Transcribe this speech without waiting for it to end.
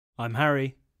I'm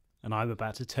Harry, and I'm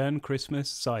about to turn Christmas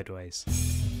sideways.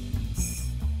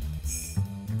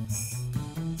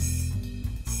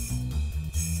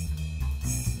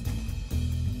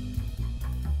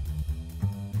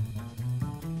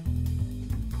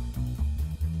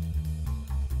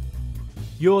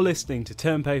 You're listening to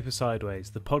Turn Paper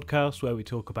Sideways, the podcast where we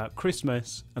talk about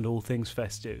Christmas and all things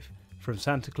festive, from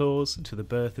Santa Claus to the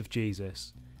birth of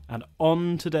Jesus. And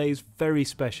on today's very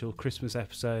special Christmas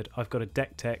episode, I've got a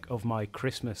deck tech of my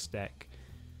Christmas deck.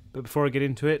 But before I get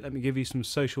into it, let me give you some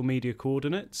social media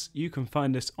coordinates. You can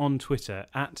find us on Twitter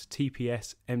at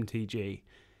TPSMTG.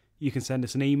 You can send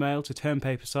us an email to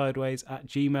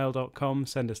turnpapersideways@gmail.com,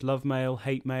 send us love mail,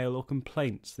 hate mail, or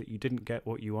complaints that you didn't get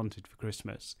what you wanted for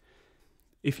Christmas.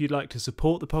 If you'd like to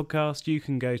support the podcast, you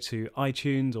can go to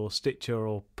iTunes or Stitcher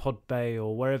or Podbay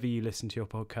or wherever you listen to your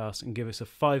podcast and give us a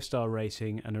 5-star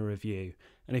rating and a review.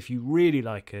 And if you really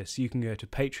like us, you can go to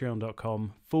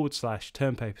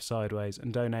patreon.com/turnpapersideways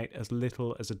and donate as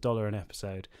little as $1 an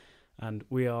episode. And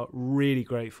we are really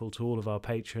grateful to all of our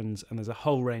patrons, and there's a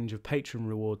whole range of patron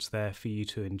rewards there for you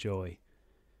to enjoy.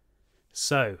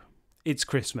 So, it's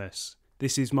Christmas.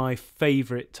 This is my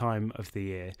favourite time of the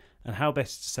year, and how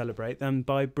best to celebrate than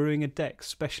by brewing a deck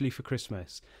specially for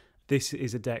Christmas. This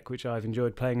is a deck which I've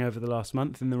enjoyed playing over the last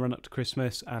month in the run-up to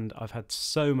Christmas, and I've had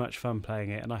so much fun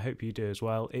playing it, and I hope you do as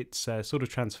well. It's sort of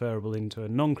transferable into a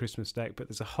non-Christmas deck, but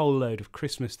there's a whole load of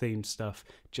Christmas-themed stuff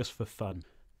just for fun.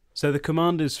 So the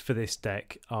commanders for this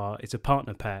deck are, it's a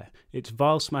partner pair. It's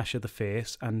Vile Smasher the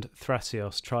Fierce and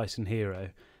Thrasios Triton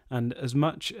Hero. And as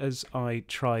much as I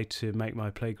try to make my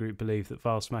playgroup believe that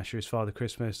Vile Smasher is Father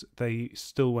Christmas, they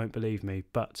still won't believe me,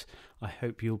 but I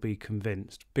hope you'll be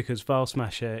convinced. Because Vile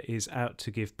Smasher is out to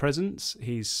give presents,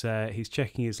 he's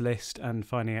checking his list and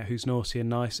finding out who's naughty and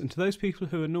nice, and to those people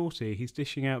who are naughty, he's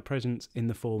dishing out presents in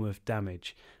the form of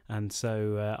damage. And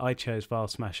so I chose Vile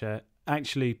Smasher,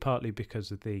 actually partly because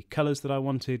of the colours that I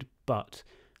wanted, but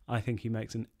I think he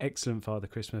makes an excellent Father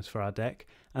Christmas for our deck.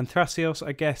 And Thrasios,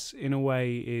 I guess, in a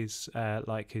way, is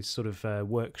like his sort of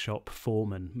workshop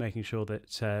foreman, making sure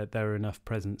that there are enough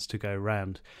presents to go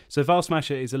round. So Vile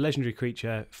Smasher is a legendary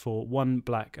creature for 1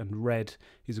 black and red.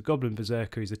 He's a Goblin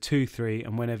Berserker, he's a 2/3,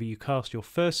 and whenever you cast your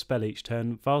first spell each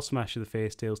turn, Vile Smasher the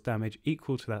Fierce deals damage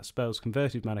equal to that spell's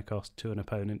converted mana cost to an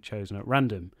opponent chosen at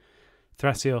random.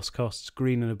 Thrasios costs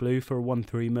green and a blue for a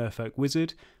 1/3 Merfolk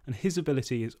Wizard, and his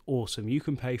ability is awesome. You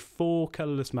can pay 4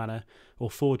 colourless mana,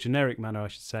 or 4 generic mana I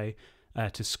should say,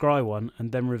 to scry one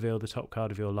and then reveal the top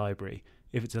card of your library.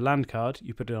 If it's a land card,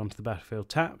 you put it onto the battlefield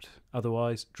tapped,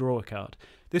 otherwise draw a card.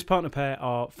 This partner pair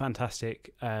are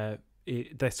fantastic. They're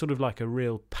sort of like a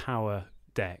real power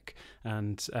deck,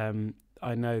 and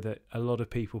I know that a lot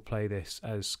of people play this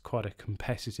as quite a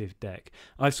competitive deck.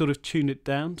 I've sort of tuned it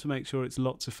down to make sure it's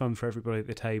lots of fun for everybody at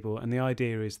the table, and the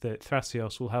idea is that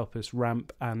Thrasios will help us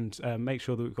ramp and make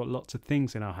sure that we've got lots of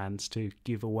things in our hands to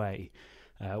give away.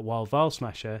 While Vile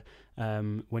Smasher,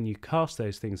 when you cast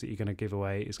those things that you're going to give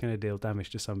away, is going to deal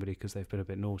damage to somebody because they've been a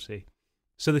bit naughty.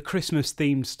 So the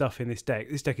Christmas-themed stuff in this deck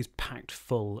is packed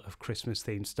full of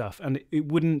Christmas-themed stuff, and it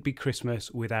wouldn't be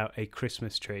Christmas without a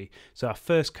Christmas tree. So our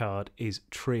first card is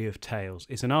Tree of Tales.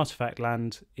 It's an artifact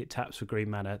land, it taps for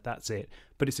green mana, that's it.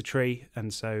 But it's a tree,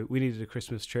 and so we needed a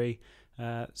Christmas tree,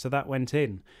 so that went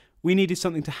in. We needed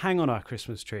something to hang on our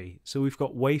Christmas tree, so we've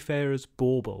got Wayfarer's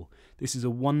Bauble. This is a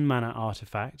 1 mana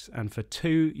artifact, and for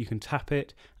 2 you can tap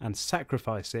it and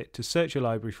sacrifice it to search your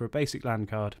library for a basic land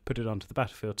card, put it onto the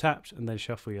battlefield tapped, and then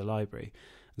shuffle your library.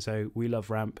 So we love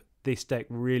ramp. This deck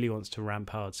really wants to ramp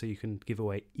hard, so you can give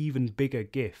away even bigger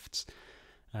gifts.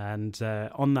 And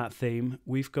on that theme,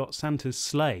 we've got Santa's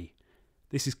Sleigh.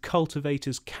 This is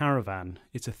Cultivator's Caravan.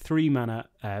 It's a 3 mana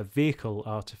vehicle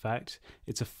artifact.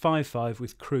 It's a 5/5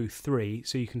 with crew 3,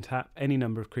 so you can tap any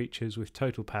number of creatures with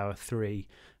total power 3,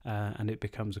 and it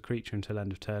becomes a creature until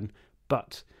end of turn.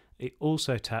 But it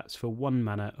also taps for 1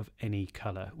 mana of any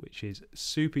colour, which is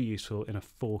super useful in a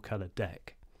 4-colour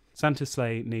deck. Santa's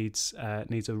Sleigh needs a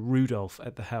Rudolph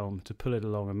at the helm to pull it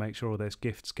along and make sure all those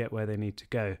gifts get where they need to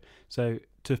go. So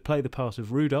to play the part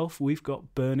of Rudolph, we've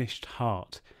got Burnished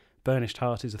Heart. Burnished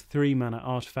Heart is a 3 mana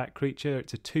artifact creature.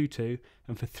 It's a 2/2,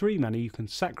 and for 3 mana you can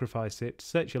sacrifice it,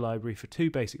 search your library for 2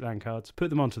 basic land cards,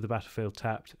 put them onto the battlefield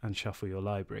tapped, and shuffle your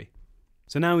library.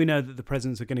 So now we know that the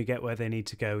presents are going to get where they need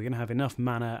to go. We're going to have enough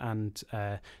mana, and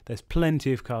there's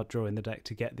plenty of card draw in the deck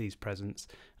to get these presents.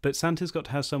 But Santa's got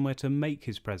to have somewhere to make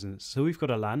his presents. So we've got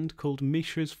a land called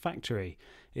Mishra's Factory.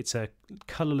 It's a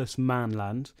colourless man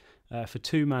land. For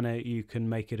 2 mana, you can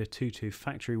make it a 2/2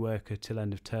 factory worker till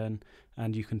end of turn,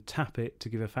 and you can tap it to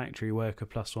give a factory worker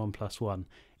 +1/+1.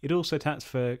 It also taps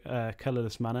for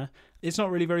colourless mana. It's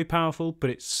not really very powerful, but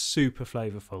it's super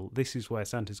flavourful. This is where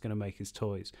Santa's going to make his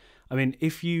toys. I mean,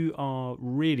 if you are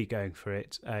really going for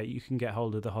it, you can get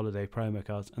hold of the holiday promo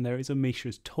cards, and there is a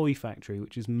Mishra's Toy Factory,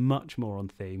 which is much more on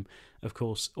theme. Of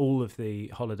course, all of the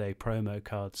holiday promo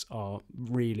cards are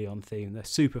really on theme. They're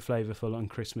super flavourful and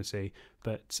Christmassy,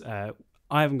 but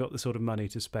I haven't got the sort of money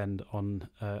to spend on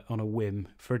a whim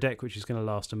for a deck which is going to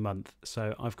last a month,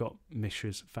 so I've got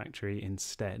Mishra's Factory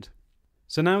instead.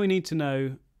 So now we need to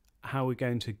know how we're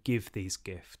going to give these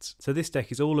gifts. So this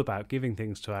deck is all about giving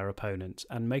things to our opponents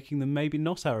and making them maybe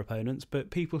not our opponents, but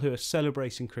people who are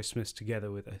celebrating Christmas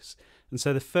together with us. And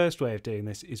so the first way of doing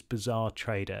this is Bazaar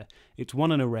Trader. It's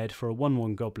 1 and a red for a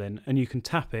 1/1 goblin, and you can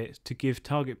tap it to give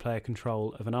target player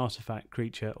control of an artifact,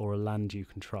 creature, or a land you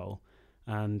control.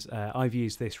 And I've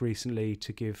used this recently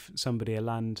to give somebody a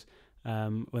land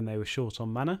when they were short on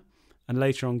mana, and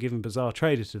later on given Bazaar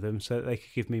Trader to them so that they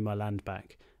could give me my land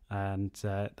back. And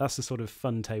that's the sort of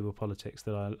fun table politics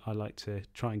that I like to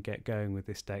try and get going with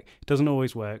this deck. It doesn't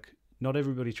always work. Not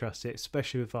everybody trusts it,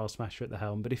 especially with Vile Smasher at the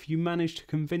helm. But if you manage to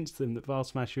convince them that Vile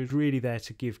Smasher is really there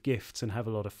to give gifts and have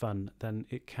a lot of fun, then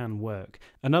it can work.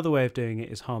 Another way of doing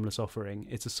it is Harmless Offering.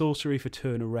 It's a sorcery for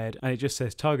 2 and a red, and it just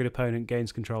says target opponent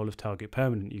gains control of target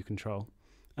permanent you control.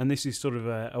 And this is sort of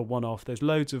a one-off. There's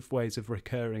loads of ways of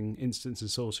recurring instants and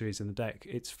sorceries in the deck.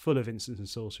 It's full of instants and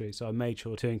sorceries, so I made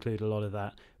sure to include a lot of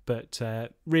that. But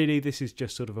really, this is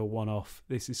just sort of a one-off.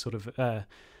 This is sort of,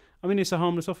 I mean, it's a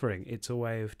harmless offering. It's a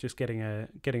way of just getting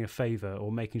a favour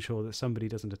or making sure that somebody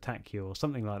doesn't attack you or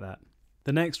something like that.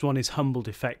 The next one is Humble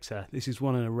Defector. This is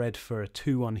 1 and a red for a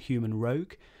 2/1 human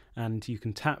rogue, and you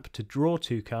can tap to draw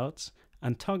 2 cards,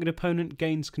 and target opponent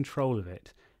gains control of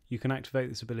it. You can activate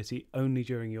this ability only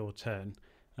during your turn.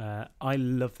 I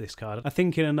love this card. I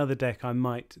think in another deck I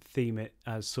might theme it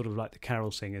as sort of like the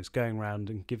Carol Singers, going around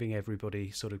and giving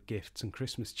everybody sort of gifts and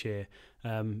Christmas cheer.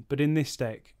 But in this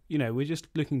deck, you know, we're just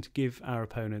looking to give our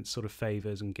opponents sort of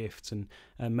favours and gifts and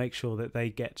make sure that they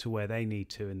get to where they need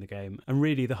to in the game. And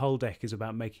really the whole deck is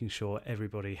about making sure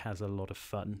everybody has a lot of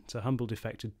fun. So Humble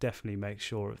Defector definitely makes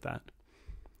sure of that.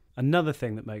 Another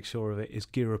thing that makes sure of it is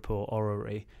Ghirapur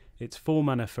Orrery. It's 4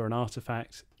 mana for an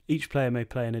artifact. Each player may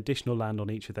play an additional land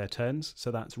on each of their turns, so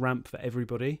that's ramp for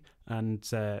everybody, and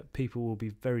people will be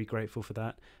very grateful for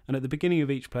that. And at the beginning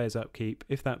of each player's upkeep,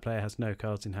 if that player has no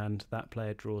cards in hand, that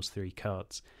player draws 3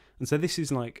 cards. And so this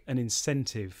is like an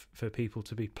incentive for people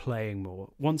to be playing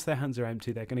more. Once their hands are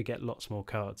empty, they're going to get lots more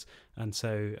cards. And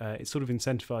so it sort of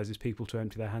incentivizes people to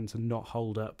empty their hands and not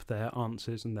hold up their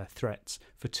answers and their threats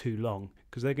for too long,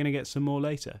 because they're going to get some more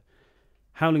later.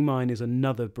 Howling Mine is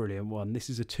another brilliant one. This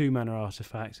is a 2 mana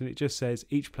artifact, and it just says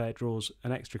each player draws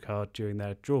an extra card during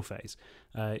their draw phase.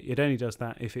 It only does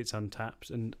that if it's untapped,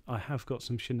 and I have got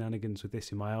some shenanigans with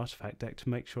this in my artifact deck to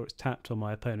make sure it's tapped on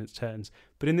my opponent's turns.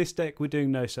 But in this deck, we're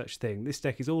doing no such thing. This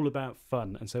deck is all about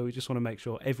fun, and so we just want to make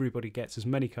sure everybody gets as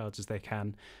many cards as they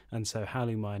can, and so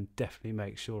Howling Mine definitely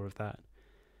makes sure of that.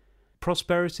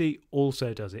 Prosperity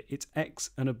also does it. It's X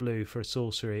and a blue for a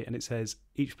sorcery, and it says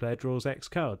each player draws X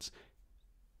cards.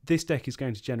 This deck is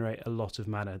going to generate a lot of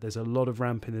mana. There's a lot of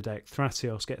ramp in the deck.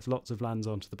 Thrasios gets lots of lands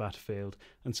onto the battlefield,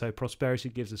 and so Prosperity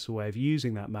gives us a way of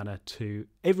using that mana to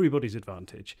everybody's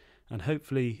advantage, and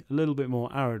hopefully a little bit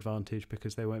more our advantage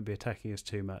because they won't be attacking us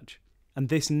too much. And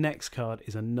this next card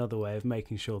is another way of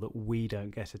making sure that we don't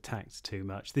get attacked too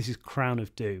much. This is Crown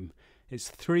of Doom. It's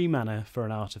 3 mana for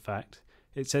an artifact.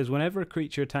 It says whenever a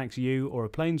creature attacks you or a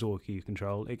planeswalker you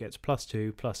control, it gets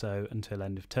 +2/+0 until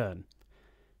end of turn.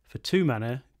 For 2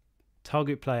 mana,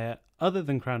 target player other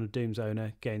than Crown of Doom's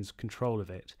owner gains control of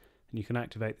it, and you can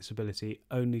activate this ability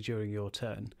only during your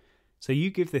turn. So you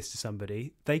give this to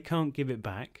somebody, they can't give it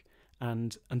back,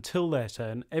 and until their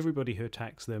turn, everybody who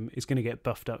attacks them is going to get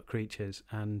buffed up creatures.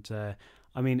 And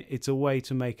I mean, it's a way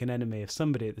to make an enemy of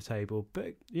somebody at the table,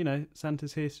 but you know,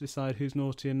 Santa's here to decide who's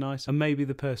naughty and nice, and maybe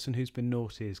the person who's been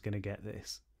naughty is going to get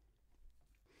this.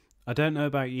 I don't know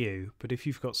about you, but if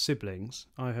you've got siblings,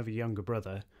 I have a younger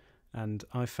brother, and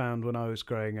I found when I was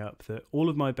growing up that all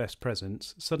of my best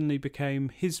presents suddenly became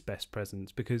his best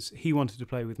presents because he wanted to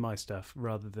play with my stuff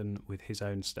rather than with his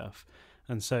own stuff.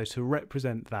 And so to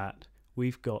represent that,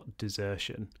 we've got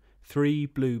Desertion. 3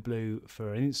 blue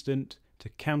for an instant to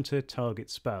counter target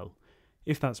spell.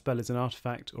 If that spell is an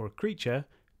artifact or a creature,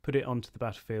 put it onto the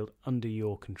battlefield under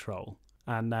your control.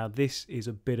 And now this is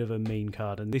a bit of a mean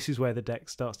card, and this is where the deck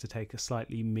starts to take a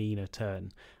slightly meaner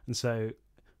turn. And so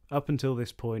Up until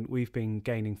this point, we've been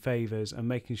gaining favours and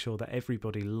making sure that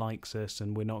everybody likes us,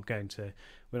 and we're not going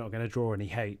to draw any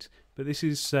hate. But this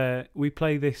is we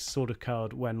play this sort of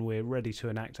card when we're ready to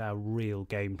enact our real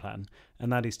game plan,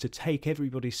 and that is to take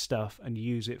everybody's stuff and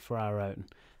use it for our own.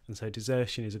 And so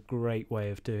desertion is a great way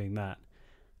of doing that.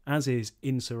 As is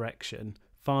insurrection.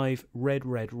 5 red,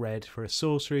 red, red for a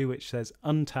sorcery which says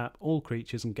untap all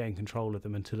creatures and gain control of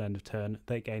them until end of turn.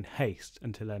 They gain haste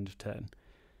until end of turn.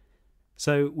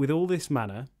 So with all this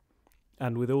mana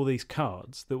and with all these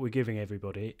cards that we're giving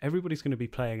everybody's going to be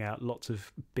playing out lots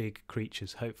of big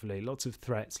creatures, hopefully, lots of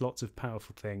threats, lots of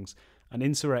powerful things. And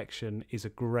insurrection is a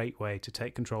great way to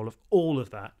take control of all of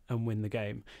that and win the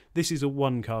game. This is a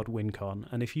 1-card win con,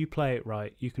 and if you play it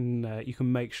right, you can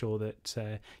make sure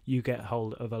that you get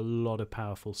hold of a lot of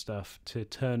powerful stuff to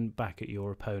turn back at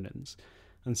your opponents.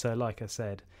 And so, like I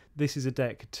said, this is a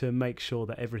deck to make sure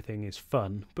that everything is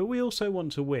fun, but we also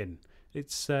want to win.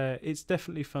 It's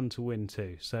definitely fun to win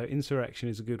too. So insurrection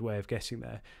is a good way of getting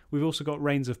there. We've also got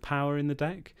Reigns of Power in the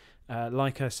deck.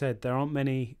 Like I said, there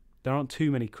aren't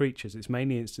too many creatures. It's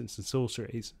mainly instants and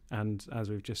sorceries, and as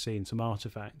we've just seen, some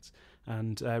artifacts.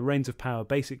 And Reigns of Power,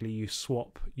 basically you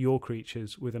swap your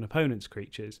creatures with an opponent's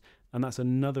creatures, and that's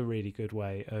another really good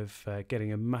way of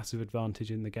getting a massive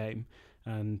advantage in the game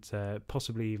and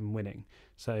possibly even winning.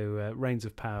 So Reigns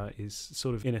of Power is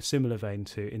sort of in a similar vein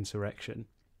to insurrection.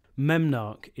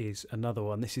 Memnarch is another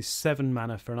one. This is 7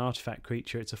 mana for an artifact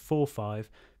creature. It's a 4/5.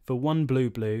 For 1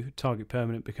 blue, target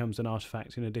permanent becomes an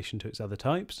artifact in addition to its other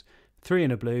types. 3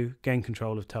 in a blue, gain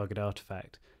control of target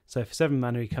artifact. So for 7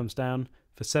 mana he comes down.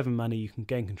 For 7 mana you can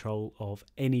gain control of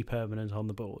any permanent on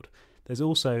the board. There's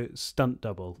also Stunt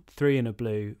Double, 3 in a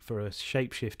blue for a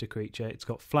shapeshifter creature. It's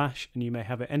got flash, and you may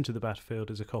have it enter the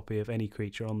battlefield as a copy of any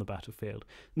creature on the battlefield.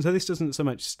 And so this doesn't so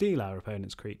much steal our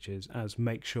opponent's creatures as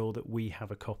make sure that we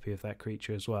have a copy of that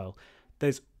creature as well.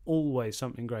 There's always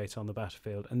something great on the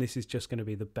battlefield, and this is just going to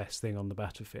be the best thing on the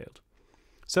battlefield.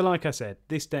 So like I said,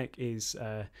 this deck is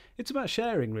it's about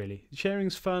sharing, really.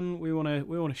 Sharing's fun. We want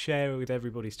to share it with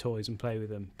everybody's toys and play with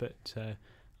them, but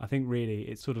I think really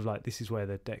it's sort of like this is where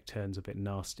the deck turns a bit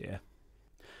nastier.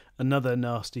 Another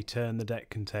nasty turn the deck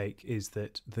can take is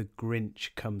that the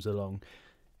Grinch comes along.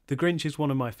 The Grinch is one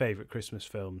of my favourite Christmas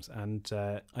films, and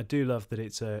I do love that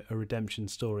it's a redemption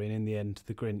story, and in the end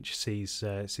the Grinch sees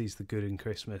the good in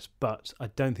Christmas. But I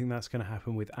don't think that's going to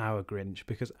happen with our Grinch,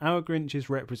 because our Grinch is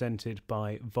represented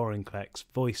by Vorinclex,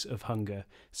 Voice of Hunger.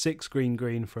 6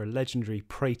 green for a legendary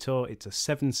Praetor. It's a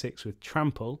 7/6 with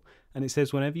trample, and it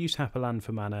says whenever you tap a land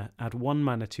for mana, add 1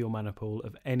 mana to your mana pool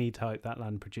of any type that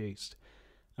land produced.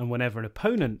 And whenever an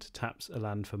opponent taps a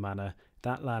land for mana,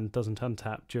 that land doesn't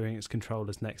untap during its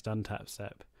controller's next untap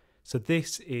step. So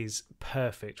this is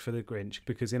perfect for the Grinch,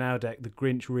 because in our deck the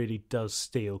Grinch really does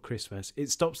steal Christmas. It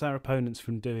stops our opponents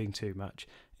from doing too much.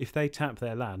 If they tap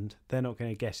their land, they're not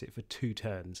going to get it for 2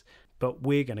 turns, but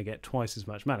we're going to get twice as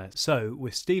much mana. So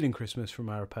we're stealing Christmas from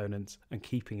our opponents and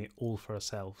keeping it all for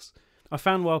ourselves. I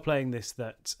found while playing this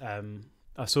that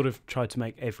I sort of tried to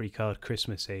make every card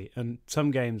Christmassy, and some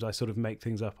games I sort of make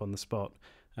things up on the spot,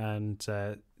 and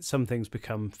some things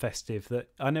become festive that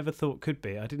I never thought could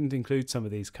be. I didn't include some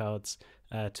of these cards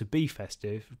to be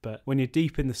festive, but when you're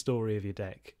deep in the story of your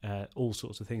deck, all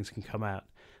sorts of things can come out.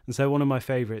 And so one of my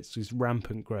favourites is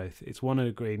Rampant Growth. It's 1 and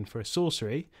a green for a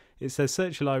sorcery. It says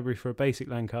search your library for a basic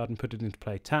land card and put it into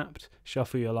play tapped,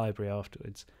 shuffle your library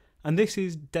afterwards. And this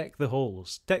is Deck the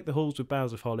Halls. Deck the Halls with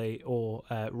Boughs of Holly, or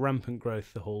Rampant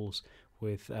Growth the Halls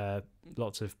with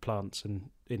lots of plants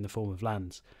and in the form of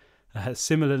lands.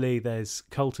 Similarly, there's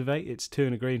Cultivate. It's 2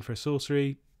 and a green for a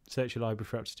sorcery. Search your library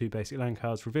for up to 2 basic land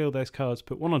cards. Reveal those cards,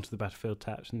 put 1 onto the battlefield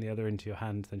tapped and the other into your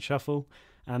hand, then shuffle.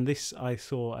 And this I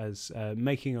saw as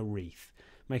making a wreath.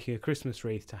 Making a Christmas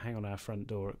wreath to hang on our front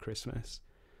door at Christmas.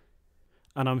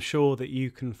 And I'm sure that you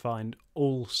can find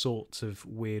all sorts of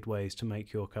weird ways to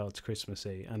make your cards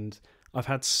Christmassy. And I've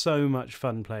had so much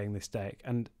fun playing this deck,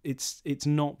 and it's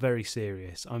not very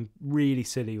serious. I'm really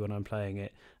silly when I'm playing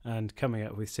it and coming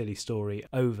up with silly story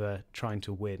over trying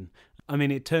to win. I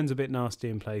mean, it turns a bit nasty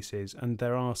in places, and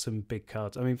there are some big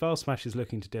cards. I mean, Vile Smash is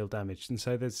looking to deal damage, and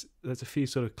so there's a few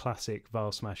sort of classic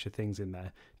Vile Smasher things in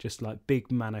there, just like big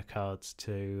mana cards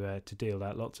to deal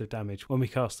out lots of damage when we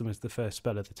cast them as the first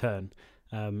spell of the turn.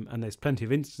 And there's plenty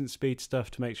of instant speed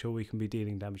stuff to make sure we can be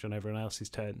dealing damage on everyone else's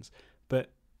turns.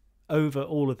 But over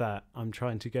all of that, I'm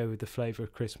trying to go with the flavour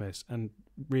of Christmas and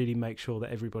really make sure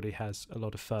that everybody has a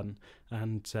lot of fun.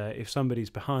 And if somebody's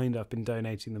behind, I've been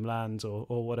donating them lands or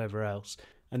whatever else.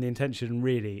 And the intention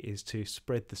really is to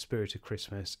spread the spirit of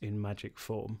Christmas in magic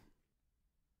form.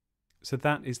 So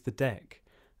that is the deck.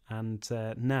 And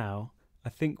now I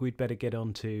think we'd better get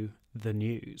on to the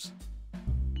news.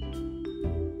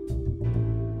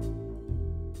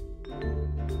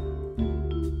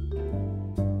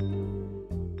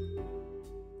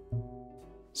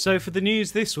 So for the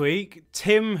news this week,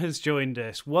 Tim has joined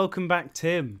us. Welcome back,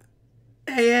 Tim.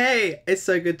 Hey, it's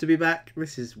so good to be back.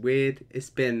 This is weird. It's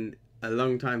been a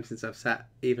long time since I've sat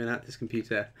even at this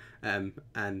computer, and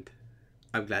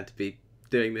I'm glad to be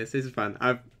doing this. This is fun.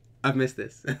 I've missed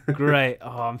this. Great.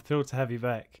 Oh, I'm thrilled to have you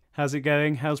back. How's it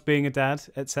going? How's being a dad,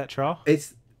 etc.?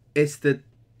 It's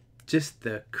just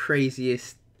the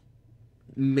craziest,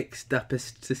 mixed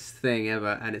upest thing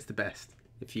ever, and it's the best.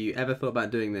 If you ever thought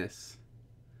about doing this,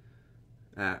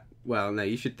 well, no,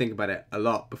 you should think about it a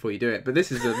lot before you do it. But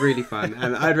this is really fun,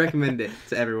 and I'd recommend it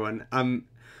to everyone.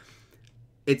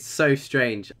 It's so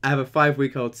strange. I have a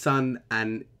 5-week-old son,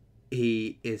 and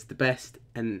he is the best,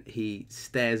 and he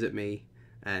stares at me,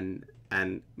 and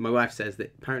my wife says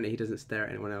that apparently he doesn't stare at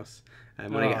anyone else.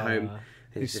 When I get home,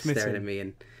 he's just staring at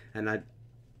me, and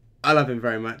I love him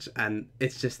very much, and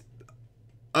it's just,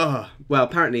 well,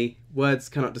 apparently words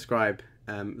cannot describe.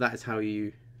 That is how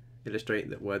you illustrate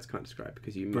that words can't describe,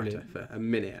 because you mutter for a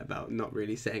minute about not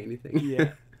really saying anything.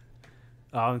 Yeah.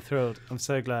 Oh, I'm thrilled. I'm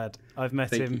so glad. I've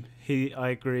met him. I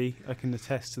agree. I can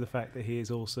attest to the fact that he is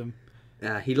awesome.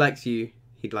 He likes you.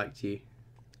 He liked you.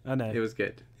 I know. It was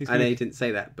good. I know he didn't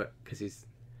say that, but because he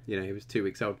was 2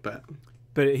 weeks old, but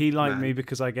he liked me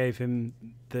because I gave him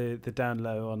the down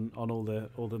low on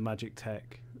all the magic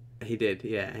tech. He did,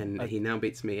 yeah, and he now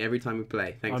beats me every time we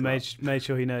play. Thanks. I made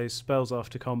sure he knows spells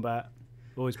after combat,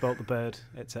 always bolt the bird,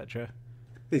 etc.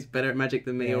 He's better at magic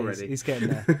than me already. He's getting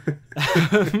there.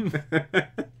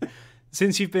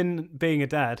 Since you've been being a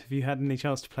dad, have you had any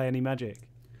chance to play any Magic?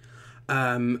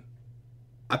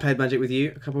 I played Magic with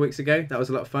you a couple of weeks ago. That was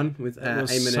a lot of fun with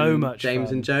Eamon and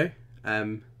James and Joe.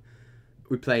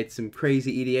 We played some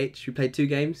crazy EDH. We played 2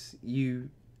 games. Did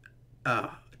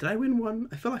I win one?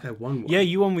 I feel like I won one. Yeah,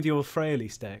 you won with your Fraley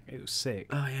stack. It was sick.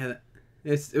 Oh yeah,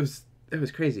 it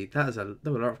was crazy. There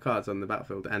were a lot of cards on the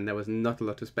battlefield, and there was not a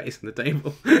lot of space on the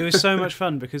table. It was so much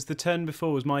fun because the turn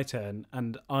before was my turn,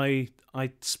 and I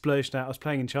splurged out. I was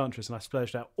playing Enchantress, and I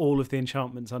splurged out all of the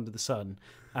enchantments under the sun.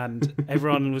 And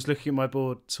everyone was looking at my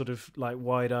board, sort of like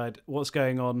wide-eyed. What's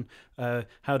going on?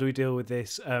 How do we deal with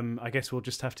this? I guess we'll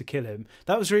just have to kill him.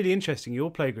 That was really interesting.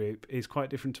 Your playgroup is quite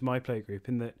different to my playgroup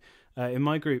in that in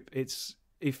my group it's.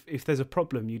 If there's a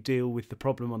problem, you deal with the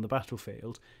problem on the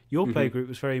battlefield. Your playgroup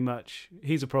was very much,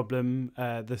 here's a problem,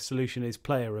 the solution is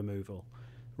player removal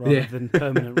rather than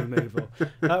permanent removal.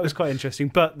 That was quite interesting.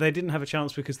 But they didn't have a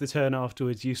chance because the turn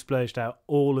afterwards you splurged out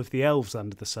all of the elves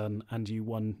under the sun and you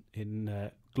won in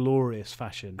glorious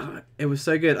fashion. It was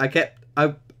so good.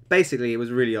 Basically, it was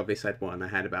really obvious I'd won. I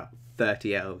had about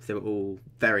 30 elves. They were all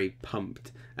very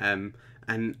pumped. And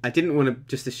I didn't want to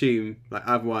just assume, like,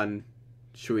 I've won,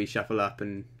 should we shuffle up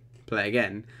and play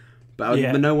again? But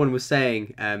no one was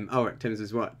saying,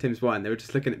 Tim's won. They were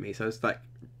just looking at me, so I was like,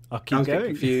 I was getting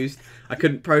confused. I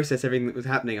couldn't process everything that was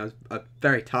happening. I was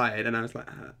very tired, and I was like,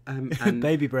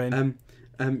 baby brain.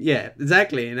 Yeah,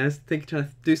 exactly. And I was trying to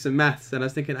do some maths, and I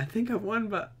was thinking, I think I've won,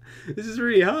 but this is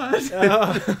really hard.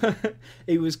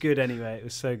 It was good anyway. It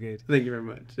was so good. Thank you very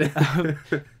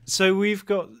much. So we've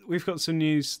got some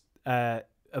news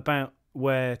about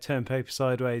where Turn Paper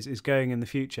Sideways is going in the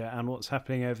future and what's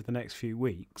happening over the next few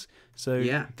weeks. So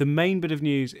the main bit of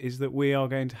news is that we are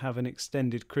going to have an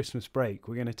extended Christmas break.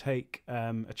 We're going to take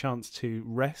a chance to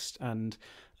rest and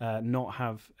not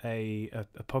have a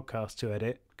podcast to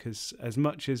edit, because as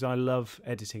much as I love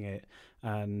editing it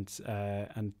and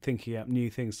thinking up new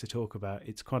things to talk about,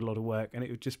 it's quite a lot of work, and it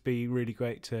would just be really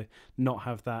great to not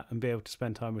have that and be able to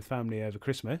spend time with family over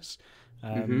Christmas.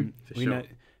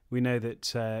 We know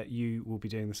that you will be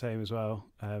doing the same as well.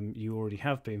 You already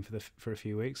have been for a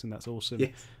few weeks, and that's awesome.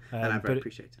 Yes, and I very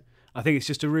appreciate it. I think it's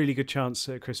just a really good chance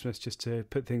at Christmas just to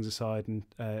put things aside and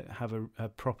have a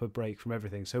proper break from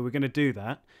everything. So we're going to do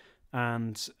that,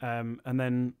 and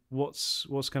then what's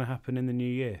going to happen in the new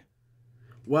year?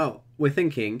 Well, we're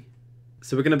thinking,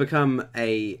 so we're going to become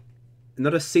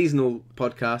not a seasonal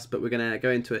podcast, but we're going to go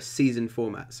into a season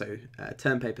format. So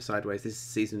Turn Paper Sideways, this is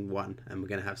season 1, and we're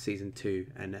going to have season 2,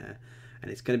 and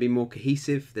it's going to be more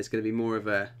cohesive. There's going to be more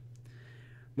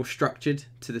structured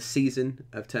to the season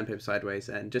of Turn Paper Sideways,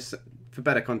 and just for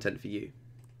better content for you.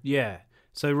 Yeah.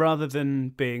 So rather than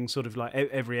being sort of like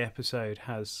every episode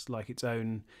has like its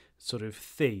own sort of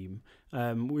theme,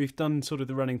 we've done sort of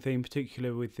the running theme,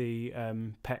 particularly with the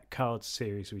pet cards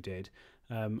series we did.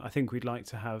 I think we'd like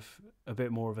to have a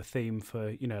bit more of a theme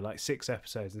for, like 6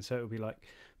 episodes. And so it'll be like,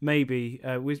 maybe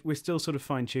we're still sort of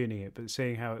fine tuning it, but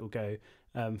seeing how it'll go.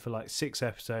 for like 6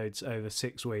 episodes over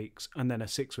 6 weeks, and then a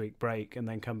 6-week break, and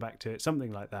then come back to it,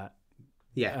 something like that.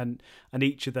 Yeah. And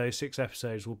each of those 6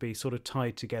 episodes will be sort of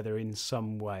tied together in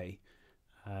some way.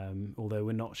 Although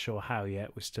we're not sure how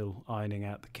yet, we're still ironing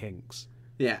out the kinks.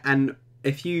 Yeah, and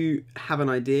if you have an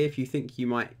idea, if you think you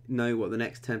might know what the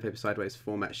next Turn Paper Sideways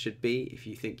format should be, if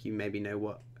you think you maybe know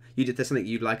what there's something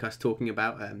you'd like us talking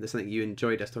about, there's something you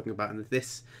enjoyed us talking about in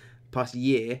this past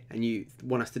year, and you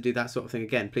want us to do that sort of thing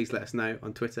again, please let us know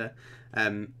on Twitter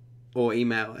or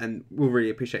email, and we'll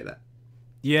really appreciate that.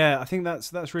 Yeah, I think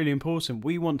that's really important.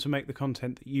 We want to make the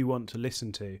content that you want to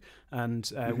listen to,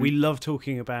 and we love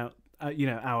talking about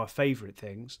our favourite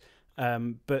things,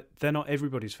 but they're not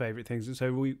everybody's favourite things, and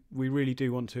so we really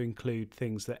do want to include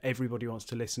things that everybody wants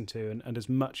to listen to, and as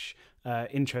much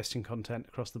interesting content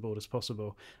across the board as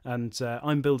possible. And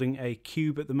I'm building a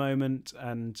cube at the moment,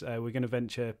 and we're going to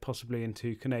venture possibly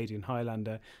into Canadian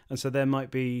Highlander, and so there might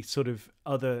be sort of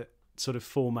other sort of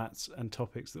formats and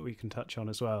topics that we can touch on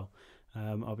as well.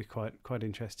 I'll be quite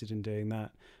interested in doing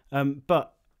that.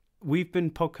 But we've been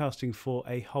podcasting for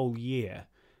a whole year.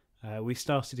 We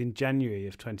started in January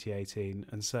of 2018,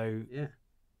 and so yeah,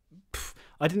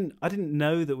 I didn't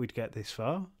know that we'd get this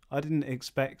far. I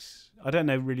don't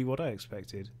know really what I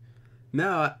expected.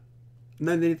 No,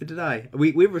 neither did I.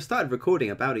 We started recording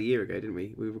about a year ago, didn't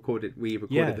we? We recorded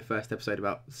the first episode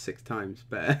about 6 times,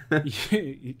 but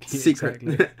secret.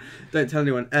 Exactly. Don't tell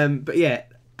anyone. But yeah,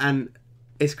 and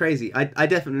it's crazy. I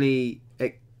definitely,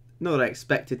 not that I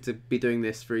expected to be doing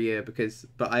this for a year,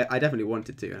 but I definitely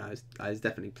wanted to, and I was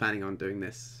definitely planning on doing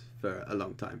this for a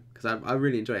long time, because I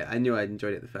really enjoy it. I knew I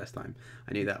enjoyed it the first time.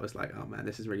 I knew that was like, oh man,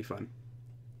 this is really fun.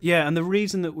 Yeah, and the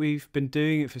reason that we've been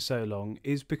doing it for so long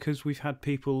is because we've had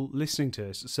people listening to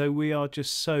us. So we are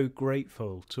just so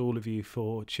grateful to all of you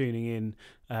for tuning in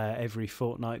every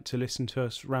fortnight to listen to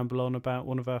us ramble on about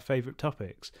one of our favourite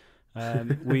topics.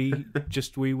 We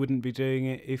wouldn't be doing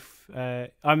it if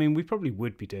we probably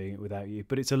would be doing it without you,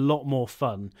 but it's a lot more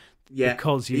fun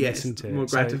because you listen to it. More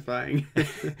gratifying.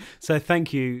 So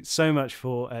thank you so much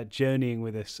for journeying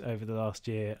with us over the last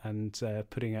year, and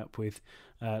putting up with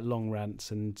long rants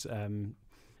and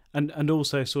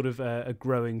also sort of a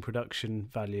growing production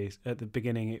value. At the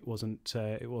beginning it wasn't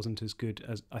as good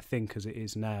as I think as it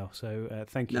is now, so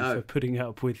thank you for putting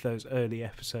up with those early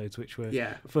episodes, which were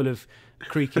full of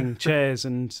creaking chairs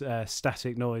and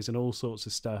static noise and all sorts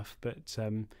of stuff. But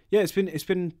it's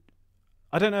been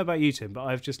I don't know about you, Tim, but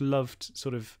I've just loved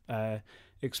sort of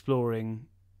exploring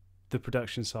the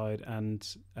production side and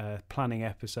planning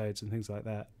episodes and things like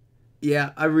that.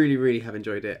 Yeah, I really, really have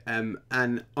enjoyed it. And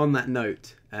on that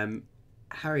note,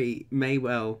 Harry may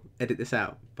well edit this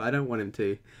out, but I don't want him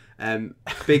to.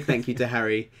 Big thank you to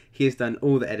Harry. He has done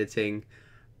all the editing,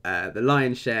 the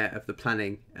lion's share of the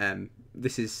planning.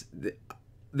 This is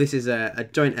a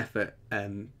joint effort,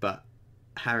 but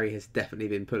Harry has definitely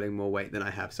been pulling more weight than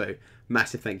I have. So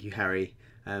massive thank you, Harry.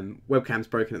 Webcam's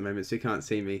broken at the moment, so you can't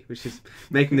see me, which is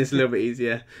making this a little bit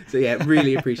easier. So yeah,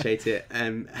 really appreciate it.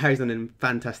 Harry's done a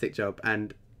fantastic job,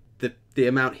 and the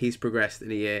amount he's progressed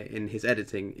in a year in his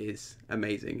editing is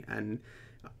amazing, and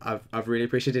I've really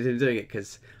appreciated him doing it,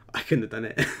 because I couldn't have done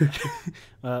it.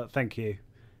 Thank you.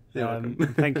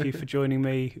 Thank you for joining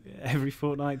me every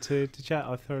fortnight to chat.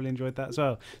 I thoroughly enjoyed that as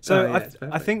well. So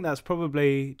I think that's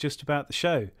probably just about the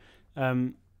show.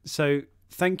 So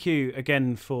thank you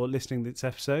again for listening to this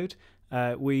episode.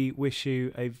 We wish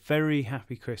you a very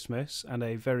happy Christmas and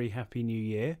a very happy New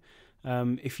Year.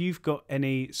 If you've got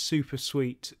any super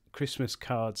sweet Christmas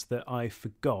cards that I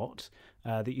forgot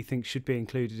that you think should be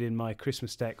included in my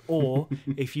Christmas deck, or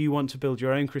if you want to build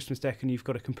your own Christmas deck and you've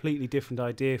got a completely different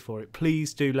idea for it,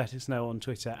 please do let us know on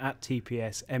Twitter at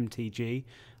TPSMTG,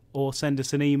 or send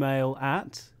us an email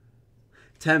at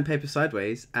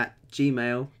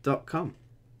turnpapersideways@gmail.com.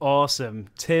 Awesome.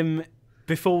 Tim,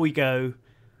 before we go,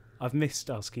 I've missed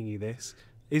asking you this.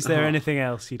 Is there anything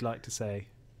else you'd like to say?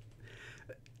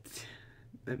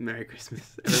 Merry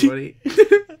Christmas, everybody.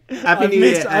 Happy New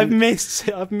Year. I've missed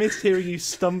hearing you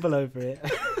stumble over it.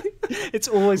 It's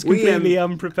always completely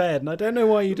unprepared, and I don't know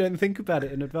why you don't think about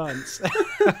it in advance.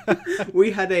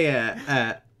 We had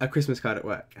a Christmas card at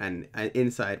work, and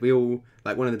inside we all,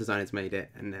 like, one of the designers made it,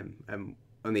 and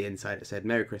on the inside it said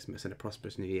Merry Christmas and a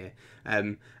prosperous New Year.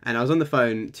 And I was on the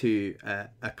phone to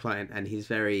a client, and he's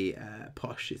very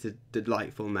posh. He's a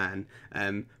delightful man,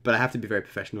 but I have to be very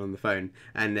professional on the phone.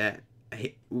 And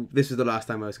this was the last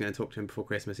time I was going to talk to him before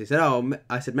Christmas. He said,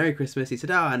 I said Merry Christmas. He said,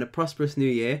 and a prosperous New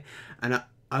Year. And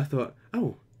I thought,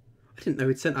 I didn't know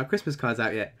we'd sent our Christmas cards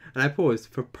out yet. And I paused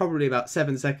for probably about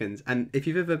 7 seconds. And if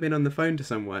you've ever been on the phone to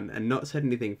someone and not said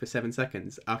anything for 7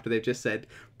 seconds after they've just said,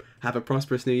 have a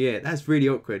prosperous new year, that's really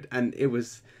awkward. And it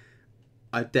was,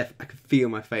 I could feel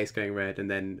my face going red.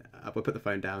 And then I put the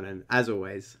phone down. And as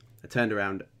always, I turned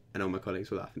around and all my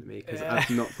colleagues were laughing at me because I've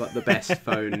not got the best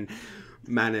phone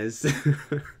manners.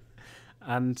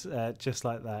 And just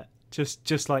like that,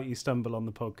 just like you stumble on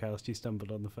the podcast, you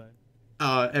stumbled on the phone.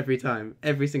 Oh, every time.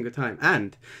 Every single time.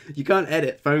 And you can't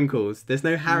edit phone calls. There's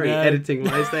no Harry editing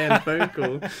what I say on a phone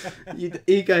call.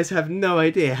 You guys have no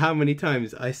idea how many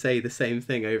times I say the same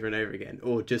thing over and over again,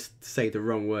 or just say the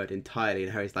wrong word entirely.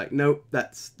 And Harry's like, no,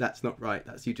 that's not right.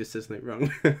 You just said something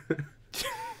wrong.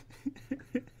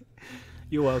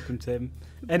 You're welcome, Tim.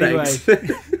 Anyway,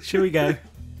 shall we go?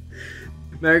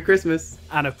 Merry Christmas.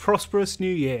 And a prosperous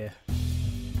new year.